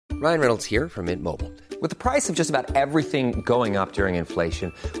Ryan Reynolds here from Mint Mobile. With the price of just about everything going up during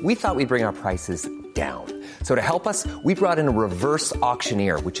inflation, we thought we'd bring our prices down. So to help us, we brought in a reverse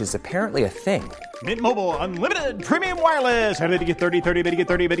auctioneer, which is apparently a thing. Mint Mobile Unlimited Premium Wireless. How to get 30, 30, bit to get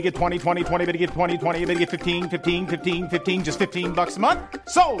 30, bit to get 20, 20, 20, bit to get 20, 20, bit to get 15, 15, 15, 15, just $15 a month?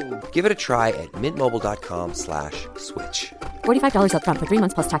 Sold! Give it a try at mintmobile.com/switch. $45 up front for 3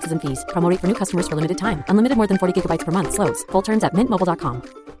 months plus taxes and fees. Promo rate for new customers for limited time. Unlimited more than 40 gigabytes per month. Slows full terms at mintmobile.com.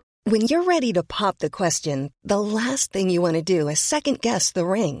 When you're ready to pop the question, the last thing you want to do is second-guess the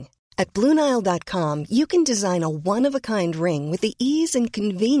ring. At BlueNile.com, you can design a one-of-a-kind ring with the ease and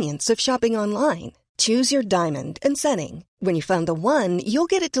convenience of shopping online. Choose your diamond and setting. When you find the one, you'll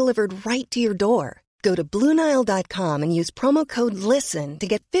get it delivered right to your door. Go to BlueNile.com and use promo code LISTEN to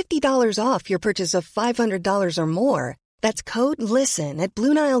get $50 off your purchase of $500 or more. That's code LISTEN at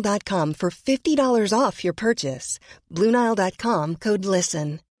BlueNile.com for $50 off your purchase. BlueNile.com, code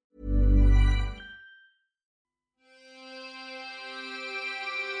LISTEN.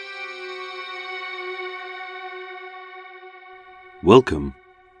 Welcome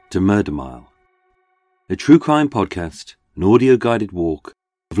to Murder Mile, a true crime podcast, an audio-guided walk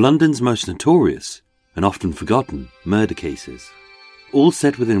of London's most notorious and often forgotten murder cases, all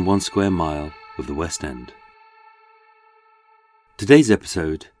set within 1 square mile of the West End. Today's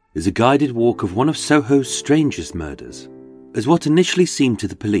episode is a guided walk of one of Soho's strangest murders, as what initially seemed to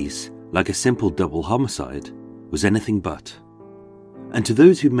the police like a simple double homicide was anything but. And to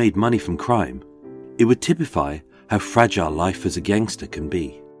those who made money from crime, it would typify how fragile life as a gangster can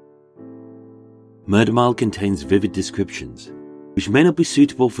be. Murder Mile contains vivid descriptions, which may not be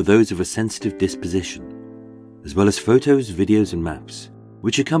suitable for those of a sensitive disposition, as well as photos, videos and maps,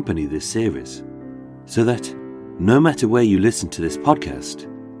 which accompany this series, so that, no matter where you listen to this podcast,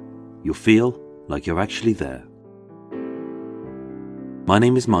 you'll feel like you're actually there. My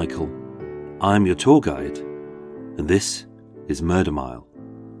name is Michael, I am your tour guide, and this is Murder Mile.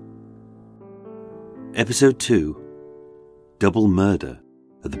 Episode 2, Double Murder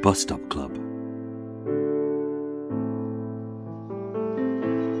at the Bus Stop Club.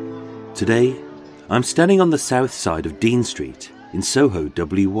 Today, I'm standing on the south side of Dean Street in Soho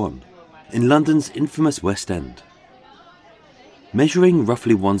W1, in London's infamous West End. Measuring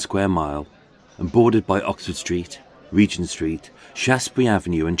roughly 1 square mile and bordered by Oxford Street, Regent Street, Shaftesbury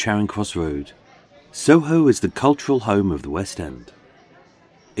Avenue and Charing Cross Road, Soho is the cultural home of the West End.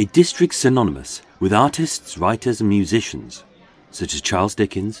 A district synonymous with artists, writers and musicians such as Charles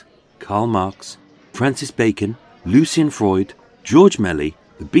Dickens, Karl Marx, Francis Bacon, Lucian Freud, George Melly,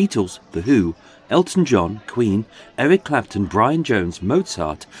 the Beatles, The Who, Elton John, Queen, Eric Clapton, Brian Jones,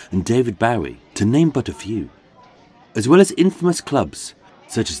 Mozart and David Bowie, to name but a few. As well as infamous clubs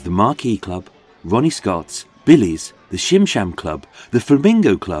such as the Marquee Club, Ronnie Scott's, Billy's, the Shim Sham Club, the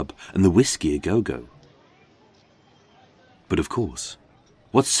Flamingo Club and the Whiskey A Go-Go. But of course,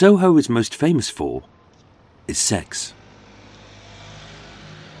 what Soho is most famous for is sex.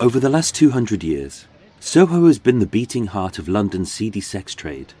 Over the last 200 years, Soho has been the beating heart of London's seedy sex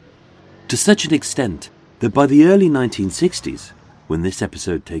trade, to such an extent that by the early 1960s, when this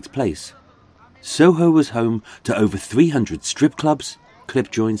episode takes place, Soho was home to over 300 strip clubs,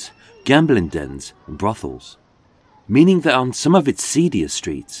 clip joints, gambling dens and brothels, meaning that on some of its seedier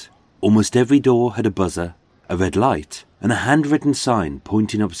streets, almost every door had a buzzer, a red light and a handwritten sign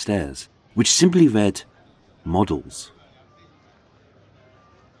pointing upstairs, which simply read, Models.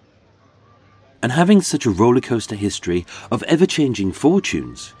 And having such a rollercoaster history of ever-changing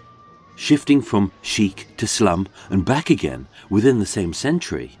fortunes, shifting from chic to slum and back again within the same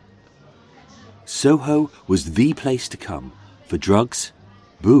century, Soho was the place to come for drugs,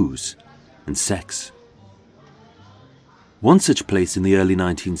 booze and sex. One such place in the early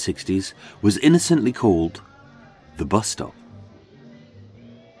 1960s was innocently called the Bus Stop.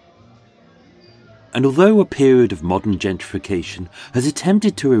 And although a period of modern gentrification has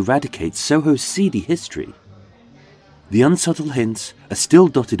attempted to eradicate Soho's seedy history, the unsubtle hints are still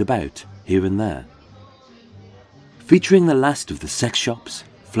dotted about here and there, featuring the last of the sex shops,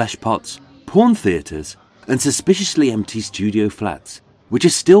 flesh pots, porn theatres and suspiciously empty studio flats, which are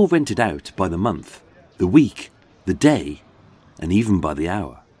still rented out by the month, the week, the day and even by the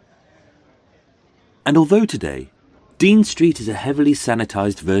hour. And although today, Dean Street is a heavily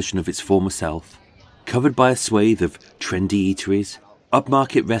sanitised version of its former self, covered by a swathe of trendy eateries,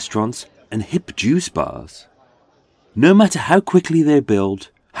 upmarket restaurants and hip juice bars, no matter how quickly they build,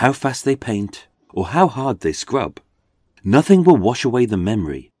 how fast they paint, or how hard they scrub, nothing will wash away the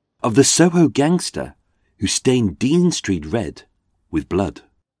memory of the Soho gangster who stained Dean Street red with blood.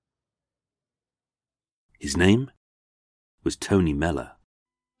 His name was Tony Mellor.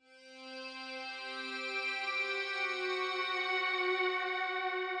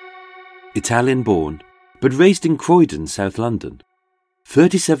 Italian-born, but raised in Croydon, South London,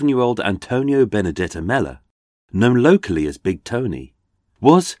 37-year-old Antonio Benedetto Mella, known locally as Big Tony,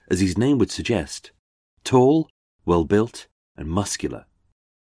 was, as his name would suggest, tall, well-built, and muscular.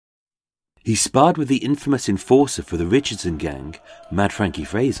 He sparred with the infamous enforcer for the Richardson gang, Mad Frankie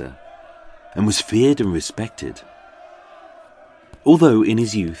Fraser, and was feared and respected. Although in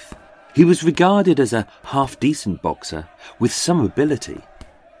his youth, he was regarded as a half-decent boxer with some ability,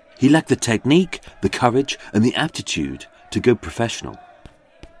 he lacked the technique, the courage, and the aptitude to go professional.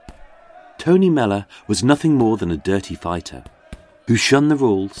 Tony Mella was nothing more than a dirty fighter, who shunned the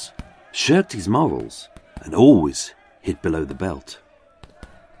rules, shirked his morals, and always hit below the belt.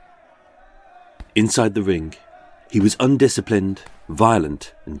 Inside the ring, he was undisciplined,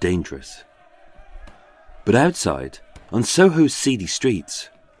 violent, and dangerous. But outside, on Soho's seedy streets,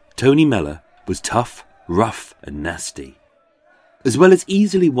 Tony Mella was tough, rough, and nasty, as well as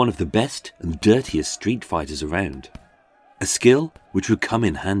easily one of the best and dirtiest street fighters around, a skill which would come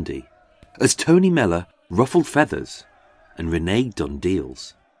in handy, as Tony Mella ruffled feathers and reneged on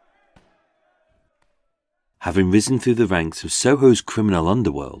deals. Having risen through the ranks of Soho's criminal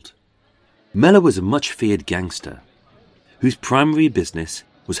underworld, Mella was a much-feared gangster, whose primary business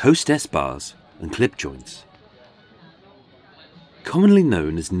was hostess bars and clip joints. Commonly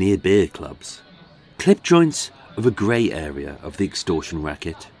known as near-beer clubs, clip joints are a grey area of the extortion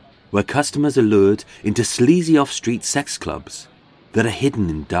racket, where customers are lured into sleazy off-street sex clubs that are hidden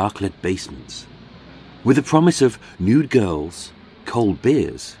in dark-lit basements, with the promise of nude girls, cold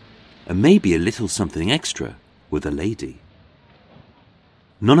beers, and maybe a little something extra with a lady.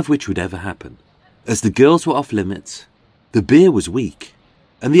 None of which would ever happen, as the girls were off limits, the beer was weak,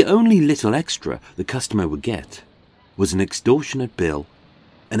 and the only little extra the customer would get was an extortionate bill,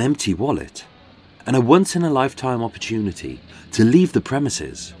 an empty wallet, and a once-in-a-lifetime opportunity to leave the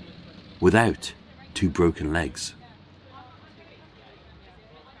premises without 2 broken legs.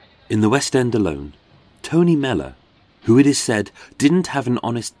 In the West End alone, Tony Mella, who it is said didn't have an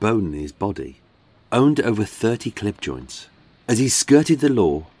honest bone in his body, owned over 30 clip joints, as he skirted the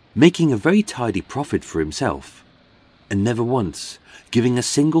law, making a very tidy profit for himself, and never once giving a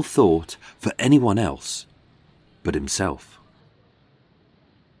single thought for anyone else but himself.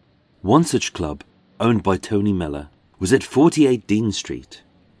 One such club, owned by Tony Mella, was at 48 Dean Street.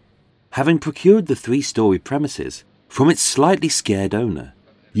 Having procured the 3-story premises from its slightly scared owner,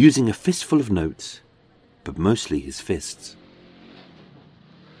 using a fistful of notes, but mostly his fists.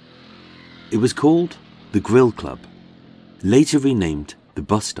 It was called the Grill Club, later renamed the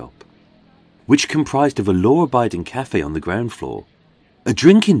Bus Stop, which comprised of a law-abiding cafe on the ground floor, a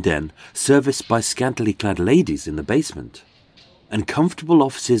drinking den serviced by scantily clad ladies in the basement, and comfortable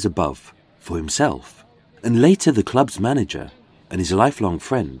offices above for himself, and later the club's manager and his lifelong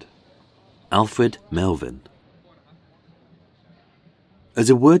friend, Alfred Melvin. As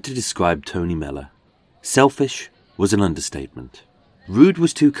a word to describe Tony Mella, selfish was an understatement. Rude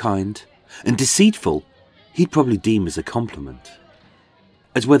was too kind, and deceitful he'd probably deem as a compliment.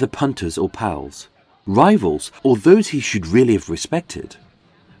 As whether punters or pals, rivals or those he should really have respected,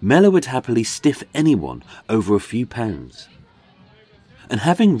 Mella would happily stiff anyone over a few pounds. And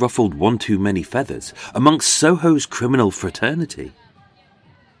having ruffled one too many feathers amongst Soho's criminal fraternity,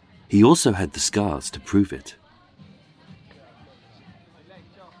 he also had the scars to prove it.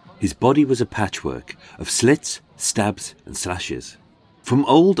 His body was a patchwork of slits, stabs and slashes, from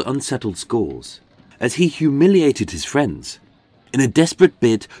old unsettled scores, as he humiliated his friends in a desperate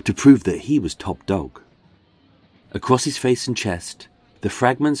bid to prove that he was top dog. Across his face and chest, the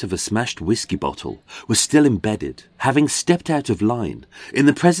fragments of a smashed whiskey bottle were still embedded, having stepped out of line in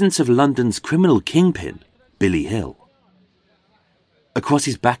the presence of London's criminal kingpin, Billy Hill. Across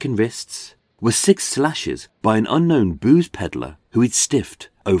his back and wrists were 6 slashes by an unknown booze peddler who he'd stiffed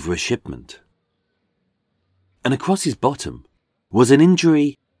over a shipment. And across his bottom was an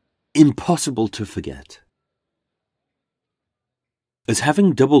injury impossible to forget. As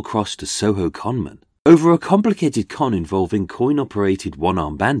having double-crossed a Soho conman over a complicated con involving coin-operated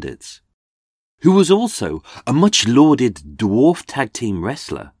one-arm bandits, who was also a much-lauded dwarf tag-team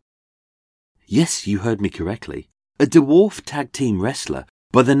wrestler. Yes, you heard me correctly, a dwarf tag-team wrestler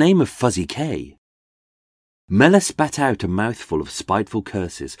by the name of Fuzzy K. Mella spat out a mouthful of spiteful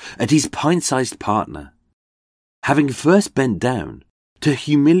curses at his pint-sized partner, having first bent down to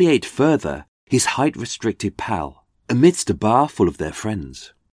humiliate further his height-restricted pal amidst a bar full of their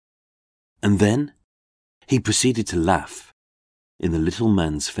friends. And then he proceeded to laugh in the little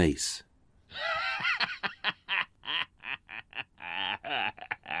man's face.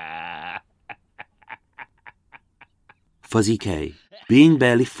 Fuzzy K, being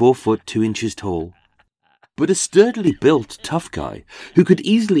barely 4 foot 2 inches tall, but a sturdily built, tough guy who could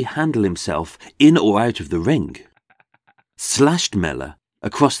easily handle himself in or out of the ring, slashed Mellor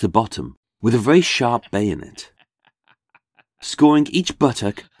across the bottom with a very sharp bayonet, scoring each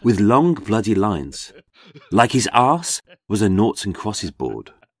buttock with long bloody lines, like his arse was a noughts and crosses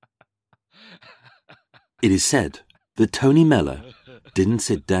board. It is said that Tony Mellor didn't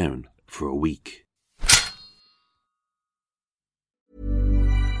sit down for a week.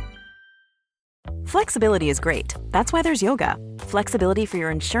 Flexibility is great. That's why there's yoga. Flexibility for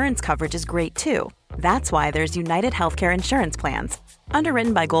your insurance coverage is great too. That's why there's United Healthcare Insurance Plans.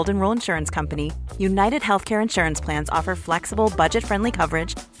 Underwritten by Golden Rule Insurance Company, United Healthcare Insurance Plans offer flexible, budget-friendly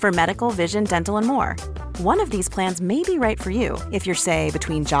coverage for medical, vision, dental, and more. One of these plans may be right for you if you're, say,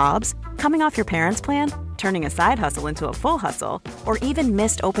 between jobs, coming off your parents' plan, turning a side hustle into a full hustle, or even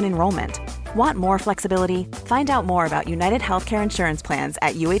missed open enrollment. Want more flexibility? Find out more about United Healthcare Insurance Plans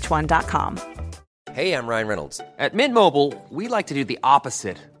at uh1.com. Hey, I'm Ryan Reynolds. At Mint Mobile, we like to do the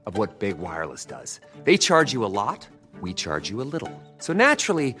opposite of what Big Wireless does. They charge you a lot, we charge you a little. So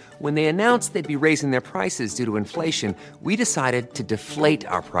naturally, when they announced they'd be raising their prices due to inflation, we decided to deflate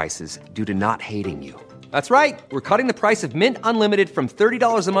our prices due to not hating you. That's right. We're cutting the price of Mint Unlimited from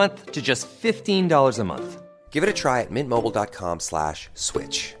 $30 a month to just $15 a month. Give it a try at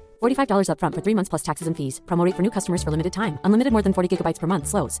mintmobile.com/switch. $45 up front for 3 months plus taxes and fees. Promo rate for new customers for limited time. Unlimited more than 40 gigabytes per month.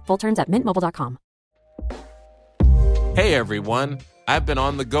 Slows full terms at mintmobile.com. Hey everyone, I've been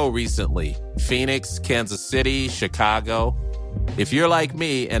on the go recently. Phoenix, Kansas City, Chicago. If you're like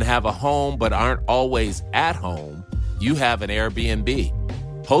me and have a home but aren't always at home, you have an Airbnb.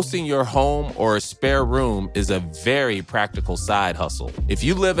 Hosting your home or a spare room is a very practical side hustle. If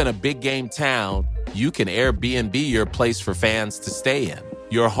you live in a big game town, you can Airbnb your place for fans to stay in.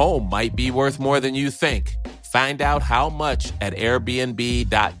 Your home might be worth more than you think. Find out how much at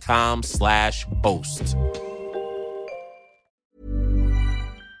airbnb.com/host.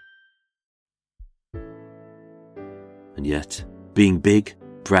 And yet, being big,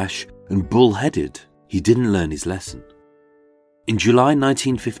 brash, and bull-headed, he didn't learn his lesson. In July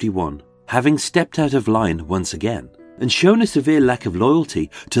 1951, having stepped out of line once again and shown a severe lack of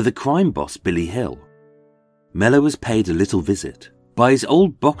loyalty to the crime boss Billy Hill, Mellor was paid a little visit by his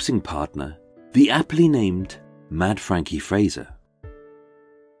old boxing partner, the aptly named Mad Frankie Fraser,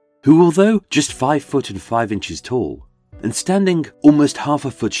 who, although just 5 foot and 5 inches tall and standing almost half a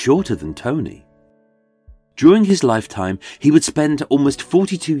foot shorter than Tony, during his lifetime he would spend almost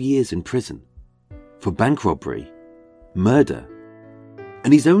 42 years in prison for bank robbery, murder,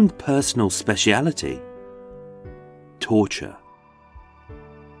 and his own personal speciality, torture.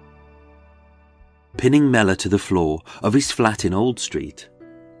 Pinning Mellor to the floor of his flat in Old Street,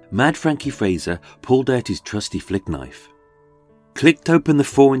 Mad Frankie Fraser pulled out his trusty flick knife, clicked open the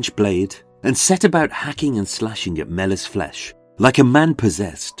 4-inch blade, and set about hacking and slashing at Mellor's flesh like a man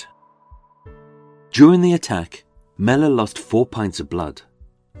possessed. During the attack, Mellor lost 4 pints of blood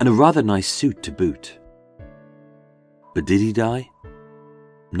and a rather nice suit to boot. But did he die?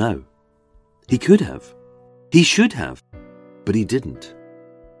 No. He could have. He should have. But he didn't.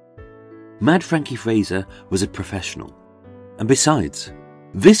 Mad Frankie Fraser was a professional. And besides,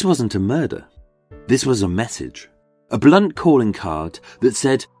 this wasn't a murder. This was a message. A blunt calling card that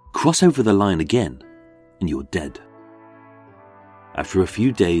said, cross over the line again and you're dead. After a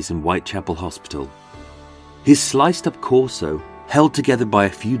few days in Whitechapel Hospital, his sliced-up torso held together by a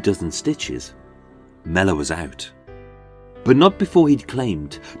few dozen stitches, Mellor was out. But not before he'd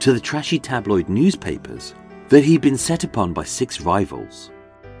claimed to the trashy tabloid newspapers that he'd been set upon by 6 rivals,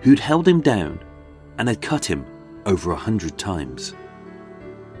 who'd held him down and had cut him over 100 times.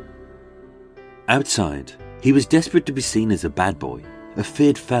 Outside, he was desperate to be seen as a bad boy, a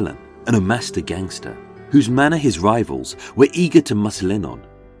feared felon, and a master gangster, whose manner his rivals were eager to muscle in on.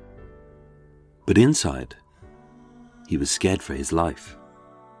 But inside, he was scared for his life.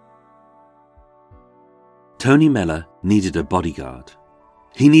 Tony Mellor needed a bodyguard.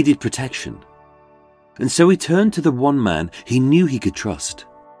 He needed protection. And so he turned to the one man he knew he could trust.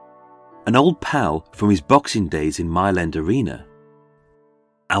 An old pal from his boxing days in Mile End Arena,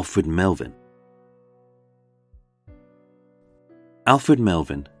 Alfred Melvin. Alfred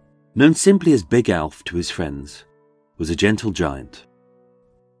Melvin, known simply as Big Alf to his friends, was a gentle giant,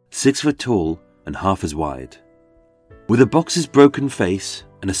 6 foot tall and half as wide, with a boxer's broken face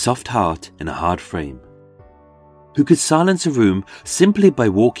and a soft heart in a hard frame, who could silence a room simply by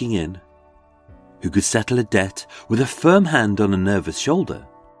walking in, who could settle a debt with a firm hand on a nervous shoulder,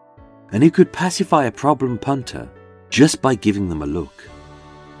 and who could pacify a problem punter just by giving them a look.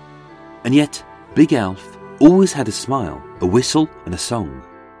 And yet, Big Alf always had a smile, a whistle and a song.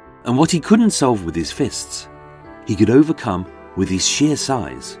 And what he couldn't solve with his fists, he could overcome with his sheer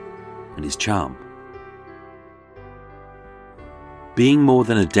size and his charm. Being more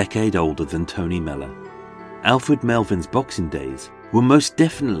than a decade older than Tony Mellor, Alfred Melvin's boxing days were most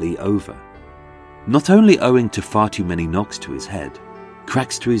definitely over. Not only owing to far too many knocks to his head,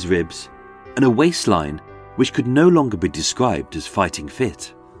 cracks to his ribs, and a waistline which could no longer be described as fighting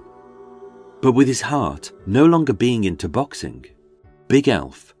fit, but with his heart no longer being into boxing, Big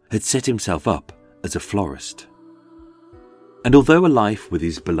Alf had set himself up as a florist. And although a life with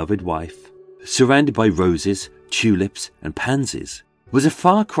his beloved wife, surrounded by roses, tulips and pansies, was a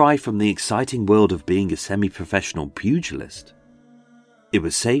far cry from the exciting world of being a semi-professional pugilist, it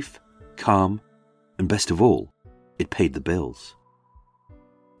was safe, calm, and best of all, it paid the bills.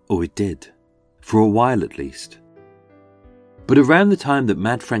 Or it did, for a while at least. But around the time that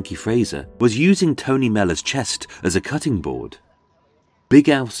Mad Frankie Fraser was using Tony Mellor's chest as a cutting board, Big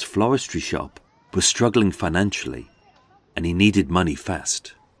Alf's floristry shop was struggling financially, and he needed money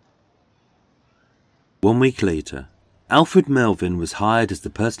fast. 1 week later, Alfred Melvin was hired as the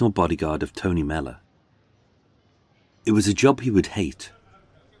personal bodyguard of Tony Mellor. It was a job he would hate,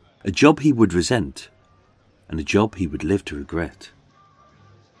 a job he would resent, and a job he would live to regret.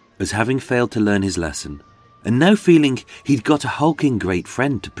 As having failed to learn his lesson, and now feeling he'd got a hulking great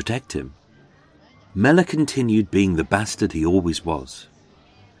friend to protect him, Mellor continued being the bastard he always was.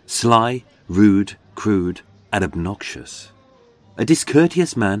 Sly, rude, crude, and obnoxious. A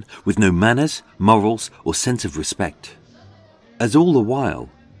discourteous man with no manners, morals, or sense of respect. As all the while,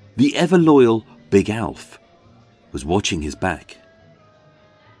 the ever-loyal Big Alf was watching his back.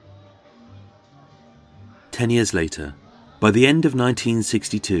 10 years later, by the end of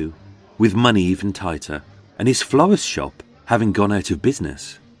 1962, with money even tighter, and his florist shop having gone out of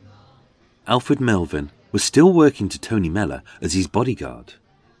business, Alfred Melvin was still working to Tony Mellor as his bodyguard,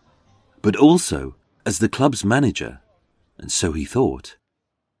 but also as the club's manager, and so he thought,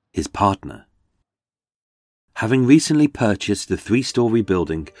 his partner. Having recently purchased the 3-story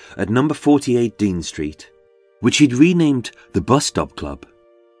building at number 48 Dean Street, which he'd renamed the Bus Stop Club,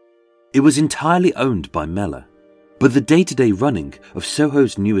 it was entirely owned by Mellor, but the day-to-day running of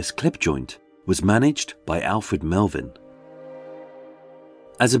Soho's newest clip joint was managed by Alfred Melvin.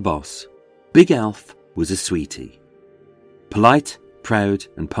 As a boss, Big Alf was a sweetie. Polite, proud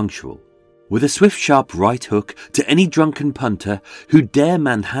and punctual, with a swift sharp right hook to any drunken punter who dare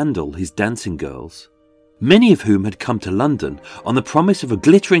manhandle his dancing girls, many of whom had come to London on the promise of a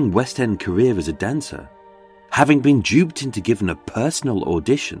glittering West End career as a dancer, having been duped into giving a personal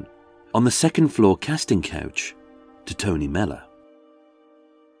audition on the second-floor casting couch to Tony Mellor.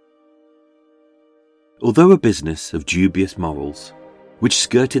 Although a business of dubious morals, which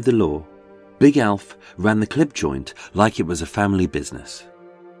skirted the law, Big Alf ran the clip joint like it was a family business.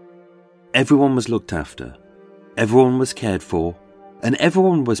 Everyone was looked after, everyone was cared for, and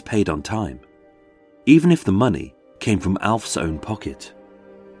everyone was paid on time, even if the money came from Alf's own pocket,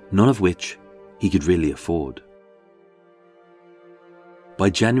 none of which he could really afford. By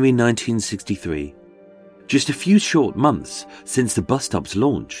January 1963, just a few short months since the bus stop's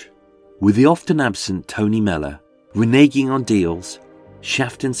launch, with the often absent Tony Mellor reneging on deals,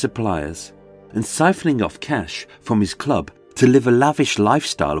 shafting suppliers, and siphoning off cash from his club to live a lavish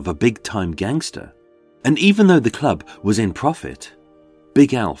lifestyle of a big-time gangster. And even though the club was in profit,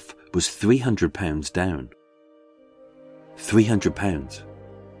 Big Alf was £300 down. £300,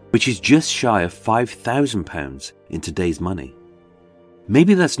 which is just shy of £5,000 in today's money.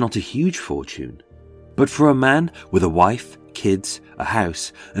 Maybe that's not a huge fortune, but for a man with a wife, kids, a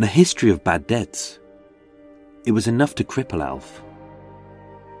house, and a history of bad debts, it was enough to cripple Alf.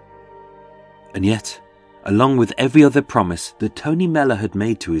 And yet, along with every other promise that Tony Mellor had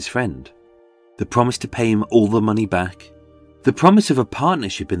made to his friend, the promise to pay him all the money back, the promise of a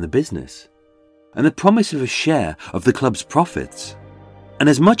partnership in the business, and the promise of a share of the club's profits, and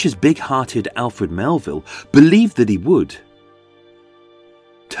as much as big-hearted Alfred Melville believed that he would,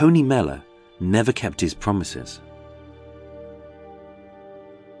 Tony Mellor never kept his promises.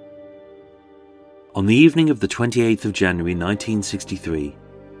 On the evening of the 28th of January 1963,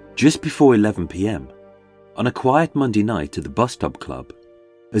 just before 11 p.m, on a quiet Monday night at the Bus Stop Club,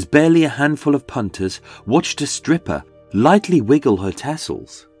 as barely a handful of punters watched a stripper lightly wiggle her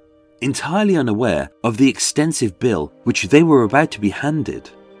tassels, entirely unaware of the extensive bill which they were about to be handed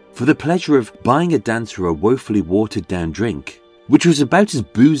for the pleasure of buying a dancer a woefully watered-down drink, which was about as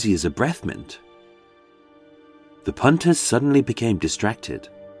boozy as a breath mint, the punters suddenly became distracted,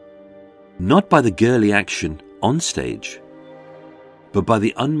 not by the girly action on stage, but by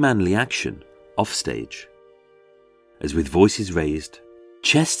the unmanly action off stage. as with voices raised,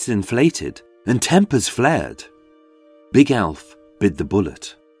 chests inflated, and tempers flared, Big Alf bid the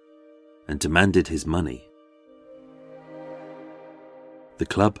bullet and demanded his money. The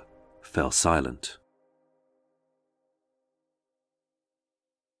club fell silent.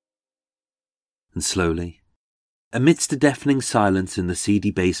 And slowly, amidst a deafening silence in the seedy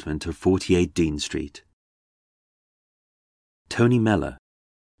basement of 48 Dean Street, Tony Mellor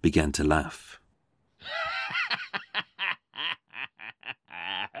began to laugh.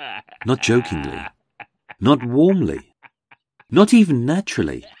 Not jokingly, not warmly, not even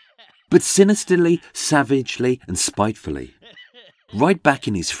naturally, but sinisterly, savagely, and spitefully, right back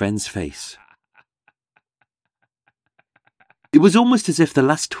in his friend's face. It was almost as if the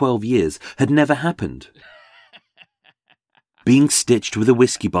last 12 years had never happened. Being stitched with a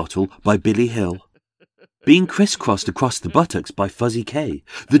whiskey bottle by Billy Hill, being crisscrossed across the buttocks by Fuzzy K,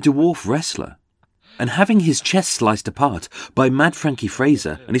 the dwarf wrestler, and having his chest sliced apart by Mad Frankie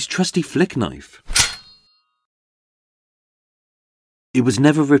Fraser and his trusty flick knife. It was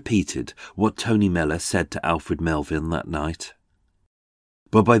never repeated what Tony Mellor said to Alfred Melvin that night.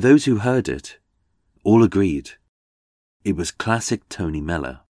 But by those who heard it, all agreed it was classic Tony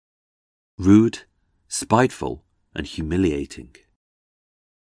Mellor. Rude, spiteful, and humiliating.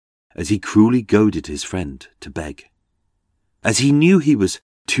 As he cruelly goaded his friend to beg. As he knew he was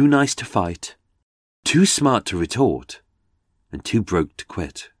too nice to fight, too smart to retort, and too broke to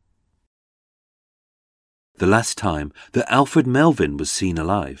quit. The last time that Alfred Melvin was seen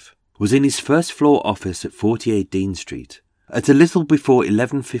alive was in his first floor office at 48 Dean Street at a little before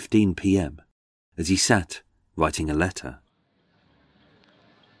 11:15 p.m. as he sat writing a letter.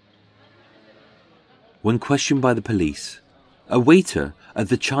 When questioned by the police, a waiter at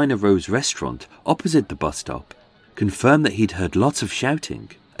the China Rose restaurant opposite the bus stop confirmed that he'd heard lots of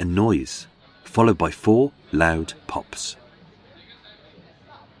shouting and noise, followed by 4 loud pops.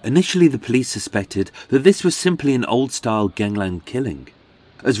 Initially, the police suspected that this was simply an old-style gangland killing,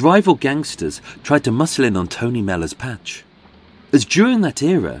 as rival gangsters tried to muscle in on Tony Mellor's patch. As during that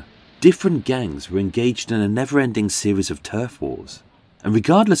era, different gangs were engaged in a never-ending series of turf wars, and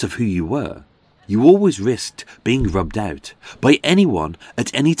regardless of who you were, you always risked being rubbed out by anyone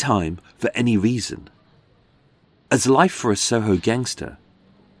at any time for any reason. As life for a Soho gangster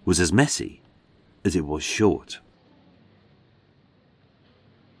was as messy as it was short.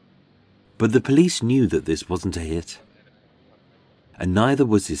 But the police knew that this wasn't a hit, and neither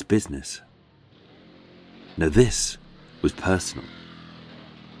was his business. No, this was personal.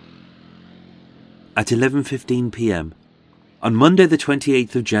 At 11:15 p.m, on Monday the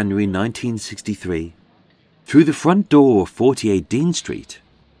 28th of January 1963, through the front door of 48 Dean Street,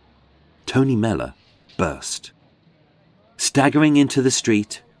 Tony Mellor burst, staggering into the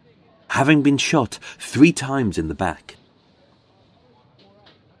street, having been shot 3 times in the back.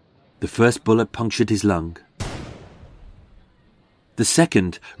 The first bullet punctured his lung. The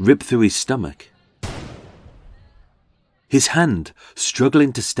second ripped through his stomach. His hand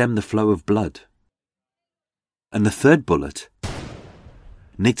struggling to stem the flow of blood. And the third bullet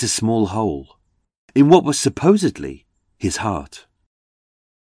nicked a small hole in what was supposedly his heart.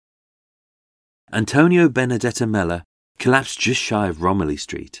 Antonio Benedetto Mellor collapsed just shy of Romilly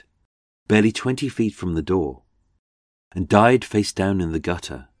Street, barely 20 feet from the door, and died face down in the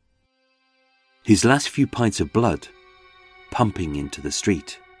gutter. His last few pints of blood pumping into the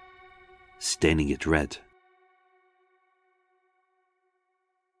street, staining it red.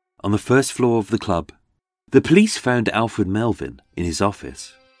 On the first floor of the club, the police found Alfred Melvin in his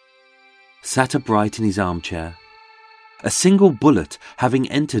office, sat upright in his armchair, a single bullet having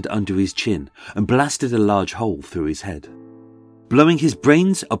entered under his chin and blasted a large hole through his head, blowing his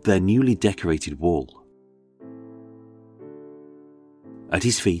brains up their newly decorated wall. At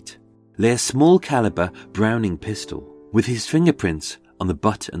his feet lay a small caliber Browning pistol with his fingerprints on the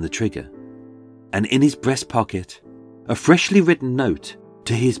butt and the trigger, and in his breast pocket a freshly written note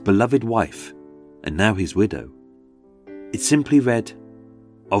to his beloved wife and now his widow. It simply read,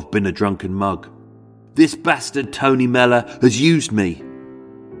 "I've been a drunken mug. This bastard Tony Mellor has used me.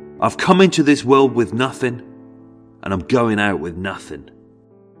 I've come into this world with nothing, and I'm going out with nothing."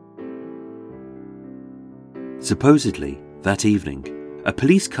 Supposedly, that evening, a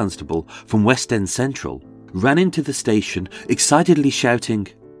police constable from West End Central ran into the station excitedly shouting,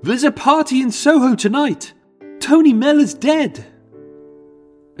 "There's a party in Soho tonight! Tony Mellor's dead!"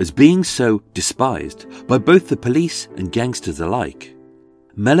 As being so despised by both the police and gangsters alike,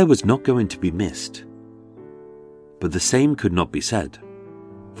 Mellor was not going to be missed. But the same could not be said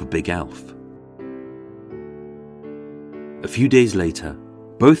for Big Alf. A few days later,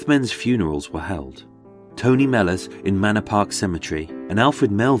 both men's funerals were held, Tony Mellors in Manor Park Cemetery and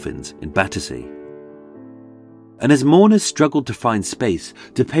Alfred Melvin's in Battersea. And as mourners struggled to find space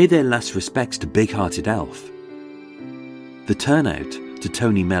to pay their last respects to big-hearted Alf, the turnout to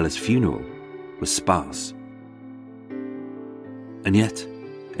Tony Mellors' funeral was sparse. And yet,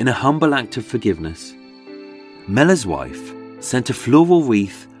 in a humble act of forgiveness, Mellors' wife sent a floral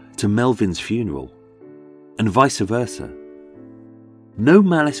wreath to Melvin's funeral, and vice versa. No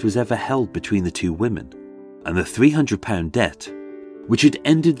malice was ever held between the two women, and the £300 debt, which had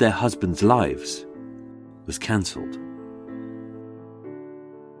ended their husbands' lives, was cancelled.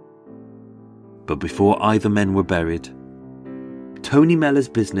 But before either men were buried, Tony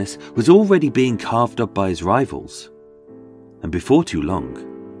Mellors' business was already being carved up by his rivals, and before too long,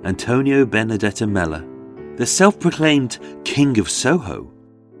 Antonio Benedetto Mellor, the self-proclaimed King of Soho,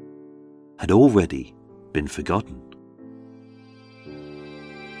 had already been forgotten.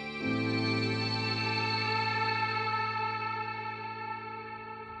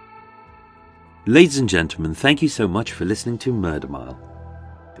 Ladies and gentlemen, thank you so much for listening to Murder Mile.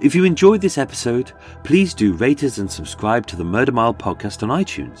 If you enjoyed this episode, please do rate us and subscribe to the Murder Mile podcast on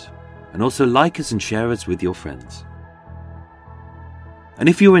iTunes, and also like us and share us with your friends. And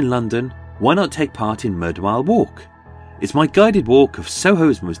if you're in London, why not take part in Murder Mile Walk? It's my guided walk of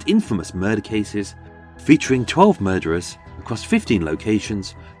Soho's most infamous murder cases, featuring 12 murderers across 15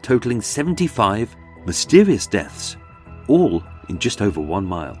 locations, totaling 75 mysterious deaths, all in just over 1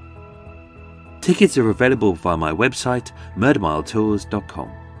 mile. Tickets are available via my website,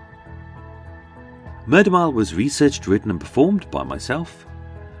 murdermiletours.com. Murder Mile was researched, written and performed by myself,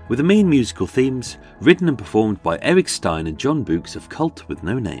 with the main musical themes written and performed by Eric Stein and John Books of Cult with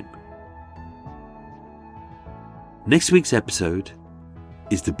No Name. Next week's episode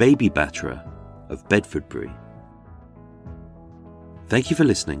is The Baby Batterer of Bedfordbury. Thank you for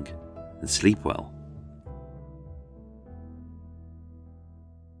listening, and sleep well.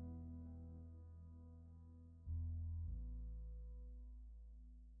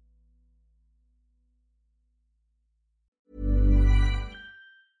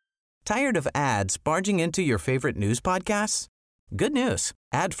 Tired of ads barging into your favorite news podcasts? Good news.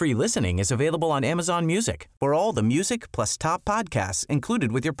 Ad-free listening is available on Amazon Music for all the music plus top podcasts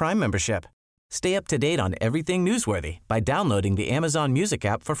included with your Prime membership. Stay up to date on everything newsworthy by downloading the Amazon Music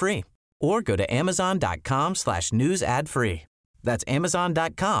app for free or go to amazon.com/news ad free. That's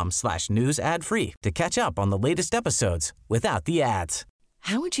amazon.com/news ad free to catch up on the latest episodes without the ads.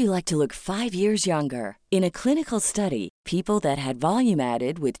 How would you like to look 5 years younger? In a clinical study, people that had volume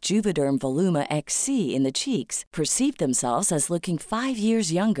added with Juvederm Voluma XC in the cheeks perceived themselves as looking 5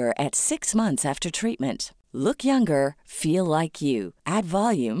 years younger at 6 months after treatment. Look younger, feel like you. Add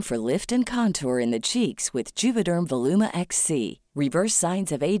volume for lift and contour in the cheeks with Juvederm Voluma XC. Reverse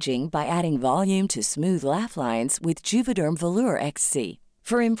signs of aging by adding volume to smooth laugh lines with Juvederm Volure XC.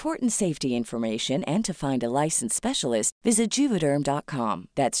 For important safety information and to find a licensed specialist, visit Juvederm.com.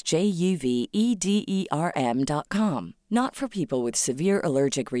 That's JUVEDERM.com. Not for people with severe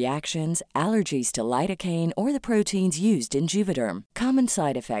allergic reactions, allergies to lidocaine, or the proteins used in Juvederm. Common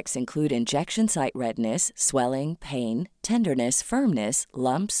side effects include injection site redness, swelling, pain, tenderness, firmness,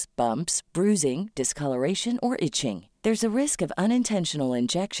 lumps, bumps, bruising, discoloration, or itching. There's a risk of unintentional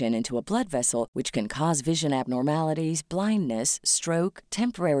injection into a blood vessel, which can cause vision abnormalities, blindness, stroke,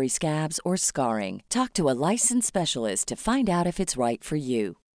 temporary scabs, or scarring. Talk to a licensed specialist to find out if it's right for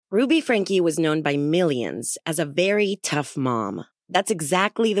you. Ruby Franke was known by millions as a very tough mom. That's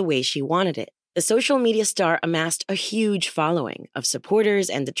exactly the way she wanted it. The social media star amassed a huge following of supporters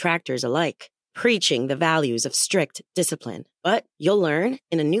and detractors alike, preaching the values of strict discipline. But you'll learn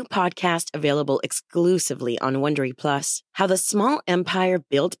in a new podcast available exclusively on Wondery Plus how the small empire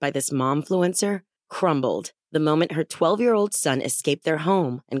built by this momfluencer crumbled the moment her 12-year-old son escaped their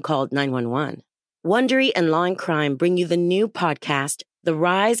home and called 911. Wondery and Law and Crime bring you the new podcast, The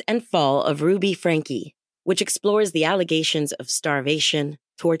Rise and Fall of Ruby Franke, which explores the allegations of starvation,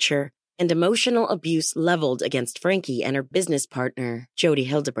 torture, and emotional abuse leveled against Franke and her business partner, Jodi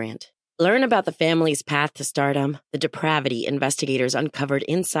Hildebrandt. Learn about the family's path to stardom, the depravity investigators uncovered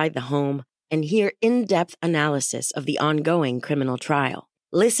inside the home, and hear in-depth analysis of the ongoing criminal trial.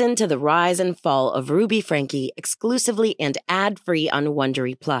 Listen to The Rise and Fall of Ruby Franke exclusively and ad-free on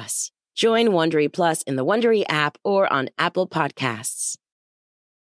Wondery Plus. Join Wondery Plus in the Wondery app or on Apple Podcasts.